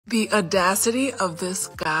The audacity of this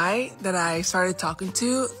guy that I started talking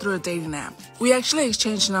to through a dating app. We actually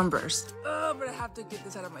exchanged numbers. But I have to get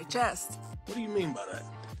this out of my chest. What do you mean by that?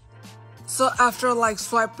 So after like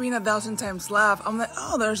swiping 1,000 times left, I'm like,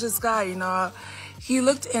 oh, there's this guy, you know. He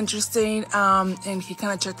looked interesting, and he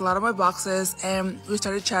kind of checked a lot of my boxes, and we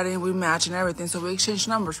started chatting, we matched and everything, so we exchanged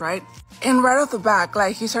numbers, right? And right off the back,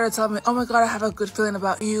 like, he started telling me, oh my God, I have a good feeling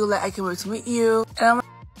about you, like, I can't wait to meet you, and I'm like,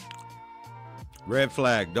 red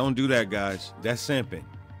flag, don't do that, guys. That's simping.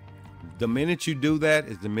 The minute you do that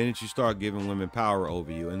is the minute you start giving women power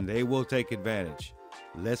over you, and they will take advantage.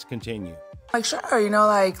 Let's continue. like, sure, you know,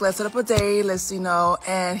 like, let's set up a date, let's, you know,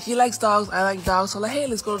 and he likes dogs, I like dogs, so like, hey,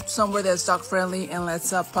 let's go somewhere that's dog friendly and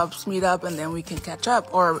let's pups meet up and then we can catch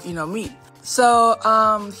up or, you know, meet. So,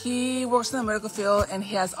 he works in the medical field and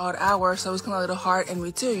he has odd hours, so it's kind of a little hard, and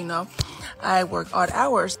me too, you know, I work odd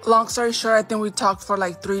hours. Long story short, I think we talked for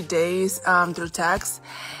like 3 days, through text,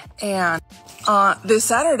 and this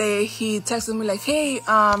Saturday, he texted me like, hey,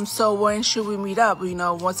 so when should we meet up? You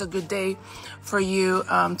know, what's a good day for you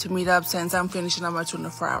to meet up since I'm finishing up my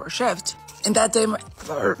 24-hour shift? And that day,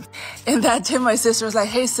 my sister was like,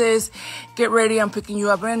 hey, sis, get ready. I'm picking you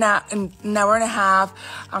up in an hour and a half.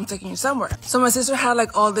 I'm taking you somewhere. So my sister had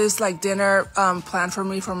like all this like dinner planned for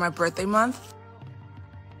me for my birthday month.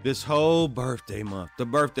 This whole birthday month,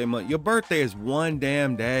 your birthday is one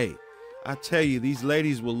damn day. I tell you, these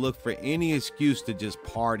ladies will look for any excuse to just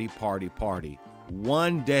party.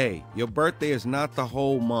 One day. Your birthday is not the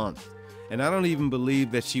whole month. And I don't even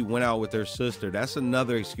believe that she went out with her sister. That's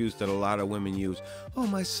another excuse that a lot of women use. Oh,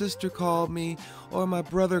 my sister called me, or my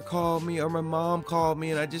brother called me, or my mom called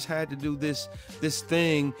me, and I just had to do this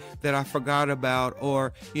thing that I forgot about,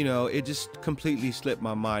 or, you know, it just completely slipped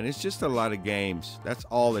my mind. It's just a lot of games. That's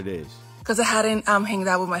all it is. Because I hadn't hanged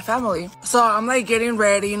out with my family. So I'm like getting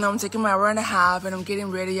ready, you know, I'm taking my hour and a half and I'm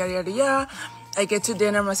getting ready, yada, yada, yada. I get to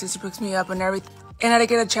dinner, my sister picks me up and everything. And I didn't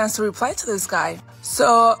get a chance to reply to this guy.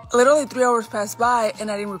 So literally 3 hours passed by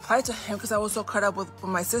and I didn't reply to him because I was so caught up with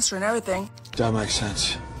my sister and everything. That makes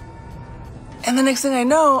sense. And the next thing I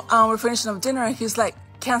know, we're finishing up dinner and he's like,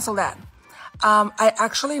 cancel that. I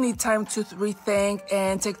actually need time to rethink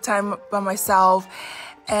and take time by myself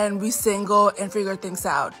and be single and figure things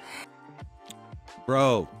out.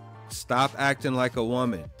 Bro, stop acting like a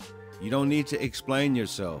woman. You don't need to explain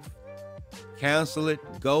yourself. Cancel it,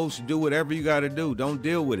 ghost, do whatever you gotta do. Don't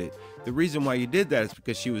deal with it. The reason why you did that is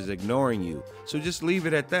because she was ignoring you. So just leave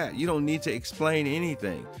it at that. You don't need to explain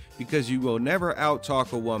anything because you will never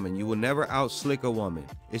out-talk a woman. You will never out-slick a woman.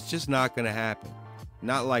 It's just not gonna happen.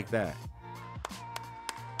 Not like that.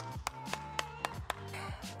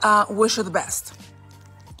 Wish her the best.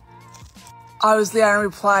 Obviously, I didn't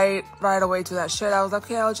reply right away to that shit. I was like,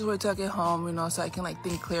 okay, I'll just wait till I get home, you know, so I can like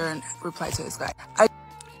think clear and reply to this guy.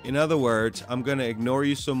 In other words, I'm gonna ignore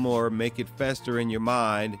you some more, make it fester in your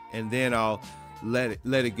mind, and then I'll let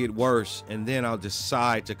it get worse, and then I'll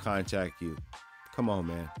decide to contact you. Come on,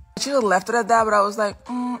 man. I should have left it at that, but I was like,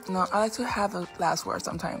 no, I like to have the last word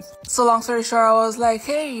sometimes. So long story short, I was like,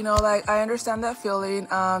 hey, you know, like, I understand that feeling.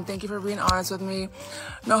 Thank you for being honest with me.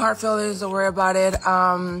 No hard feelings, don't worry about it.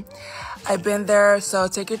 I've been there, so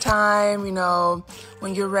take your time, you know,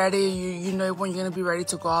 when you're ready, you know when you're gonna be ready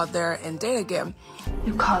to go out there and date again.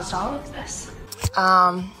 You caused all of this.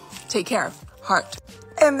 Take care, heart.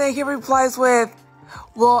 And then he replies with,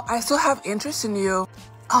 well, I still have interest in you.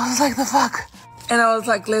 I was like, the fuck? And I was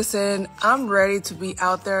like, listen, I'm ready to be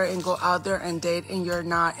out there and go out there and date, and you're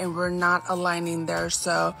not, and we're not aligning there,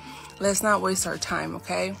 so let's not waste our time,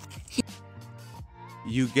 okay?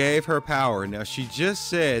 You gave her power. Now, she just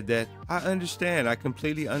said that, I understand, I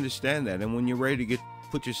completely understand that, and when you're ready to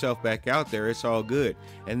put yourself back out there, it's all good.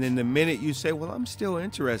 And then the minute you say, well, I'm still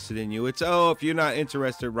interested in you, it's, oh, if you're not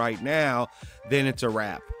interested right now, then it's a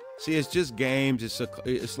wrap. See, it's just games.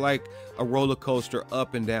 It's like a roller coaster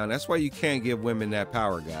up and down. That's why you can't give women that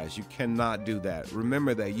power, guys. You cannot do that.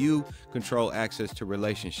 Remember that you control access to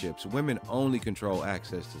relationships. Women only control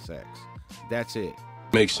access to sex. That's it.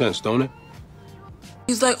 Makes sense, don't it?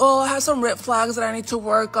 He's like, oh, I have some red flags that I need to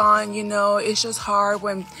work on. You know, it's just hard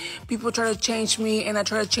when people try to change me and I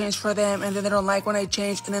try to change for them and then they don't like when I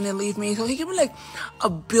change and then they leave me. So he gave me like a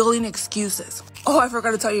billion excuses. Oh, I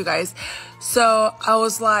forgot to tell you guys. So I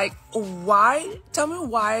was like, tell me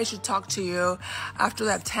why I should talk to you after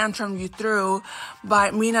that tantrum you threw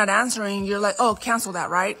by me not answering. You're like, oh, cancel that,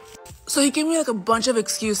 right? So he gave me like a bunch of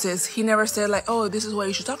excuses. He never said like, oh, this is why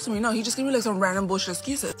you should talk to me. No, he just gave me like some random bullshit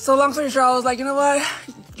excuses. So long story short, I was like, you know what?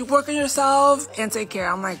 You work on yourself and take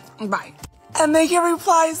care. I'm like, bye. And then he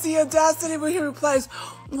replies, the audacity, but he replies,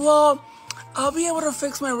 well, I'll be able to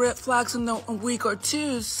fix my red flags in a week or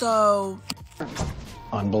two, so...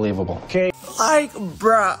 Unbelievable. Okay. Like,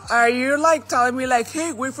 bruh, are you like telling me like,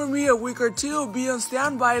 hey, wait for me a week or two, be on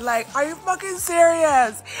standby? Like, are you fucking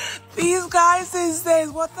serious? These guys these days,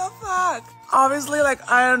 what the fuck? Obviously,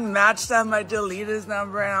 like, I unmatched them, I deleted his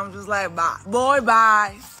number, and I'm just like, bye. Boy,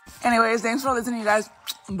 bye. Anyways, thanks for listening, you guys.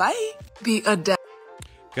 Bye. Be a dad.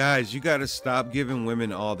 Guys, you gotta stop giving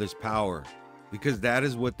women all this power, because that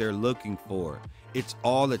is what they're looking for. It's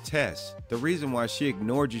all a test. The reason why she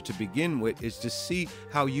ignored you to begin with is to see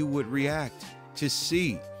how you would react, to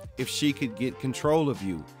see if she could get control of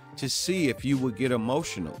you, to see if you would get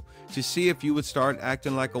emotional, to see if you would start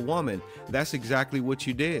acting like a woman. That's exactly what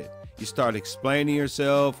you did. You start explaining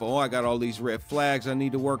yourself. Oh, I got all these red flags I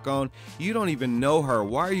need to work on. You don't even know her.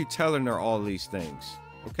 Why are you telling her all these things?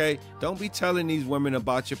 Okay, don't be telling these women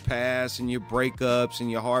about your past and your breakups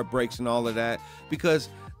and your heartbreaks and all of that, because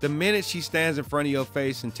the minute she stands in front of your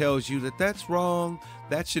face and tells you that that's wrong,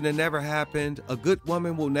 that should have never happened, a good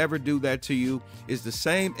woman will never do that to you, is the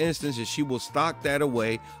same instance that she will stock that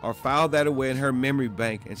away or file that away in her memory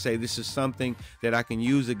bank and say, this is something that I can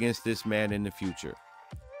use against this man in the future.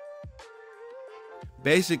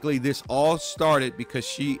 Basically, this all started because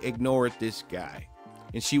she ignored this guy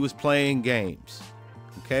and she was playing games.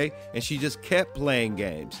 Okay, and she just kept playing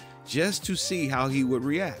games just to see how he would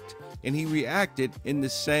react. And he reacted in the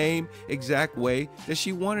same exact way that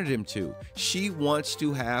she wanted him to. She wants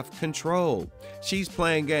to have control. She's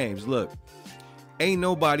playing games. Look, ain't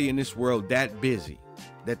nobody in this world that busy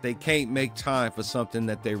that they can't make time for something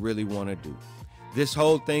that they really want to do. This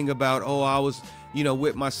whole thing about, oh, I was,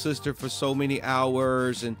 with my sister for so many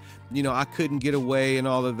hours and, I couldn't get away and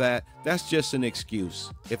all of that. That's just an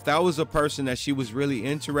excuse. If that was a person that she was really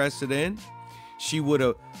interested in, she would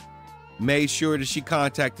have made sure that she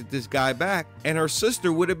contacted this guy back, and her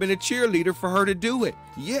sister would have been a cheerleader for her to do it.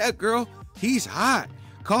 Yeah, girl, he's hot.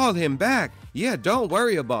 Call him back. Yeah, don't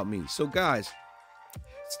worry about me. So guys,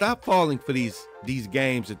 stop falling for these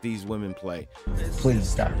games that these women play. Please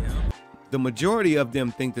stop. The majority of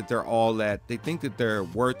them think that they're all that. They think that their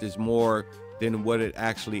worth is more than what it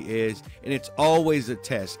actually is. And it's always a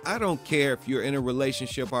test. I don't care if you're in a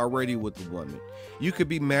relationship already with the woman. You could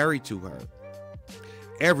be married to her.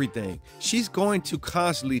 Everything. She's going to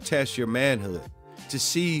constantly test your manhood to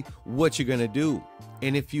see what you're going to do.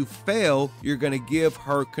 And if you fail, you're going to give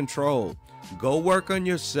her control. Go work on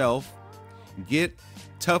yourself. Get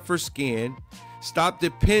tougher skin. Stop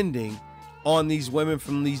depending on these women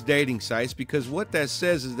from these dating sites, because what that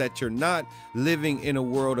says is that you're not living in a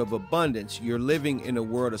world of abundance. You're living in a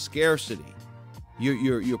world of scarcity.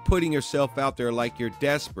 You're putting yourself out there like you're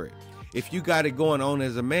desperate. If you got it going on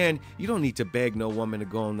as a man, you don't need to beg no woman to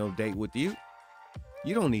go on no date with you.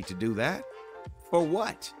 You don't need to do that. For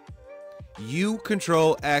what? You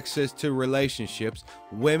control access to relationships.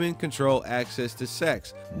 Women control access to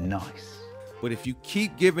sex. Nice. But if you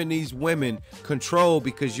keep giving these women control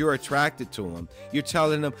because you're attracted to them, you're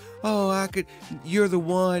telling them, oh, you're the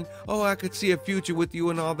one. Oh, I could see a future with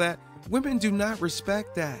you and all that. Women do not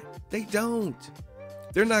respect that. They don't.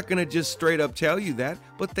 They're not going to just straight up tell you that,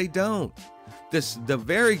 but they don't. The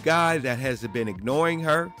very guy that has been ignoring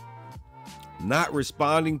her, not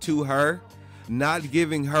responding to her, not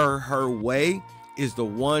giving her her way is the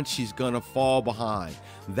one she's going to fall behind.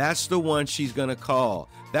 That's the one she's going to call.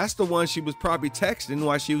 That's the one she was probably texting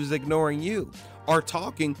while she was ignoring you or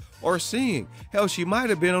talking or seeing. Hell, she might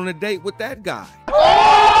have been on a date with that guy.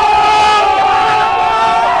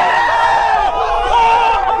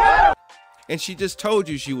 And she just told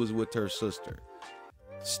you she was with her sister.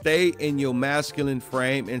 Stay in your masculine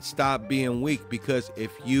frame and stop being weak, because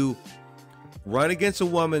if you run against a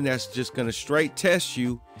woman that's just going to straight test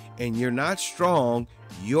you and you're not strong,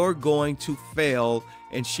 you're going to fail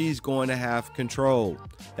and she's going to have control.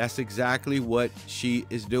 That's exactly what she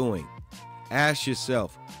is doing. Ask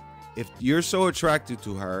yourself, if you're so attracted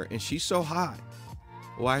to her and she's so hot,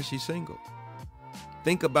 why is she single?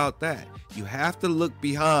 Think about that. You have to look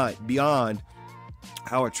beyond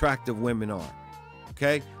how attractive women are.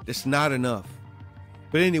 Okay? That's not enough.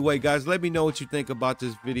 But anyway, guys, let me know what you think about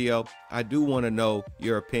this video. I do want to know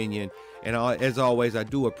your opinion. And as always, I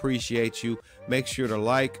do appreciate you. Make sure to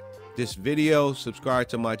like this video, subscribe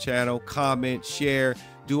to my channel, comment, share,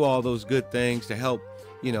 do all those good things to help,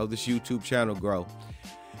 this YouTube channel grow.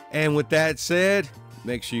 And with that said,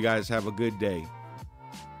 make sure you guys have a good day.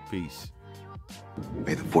 Peace.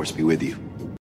 May the force be with you.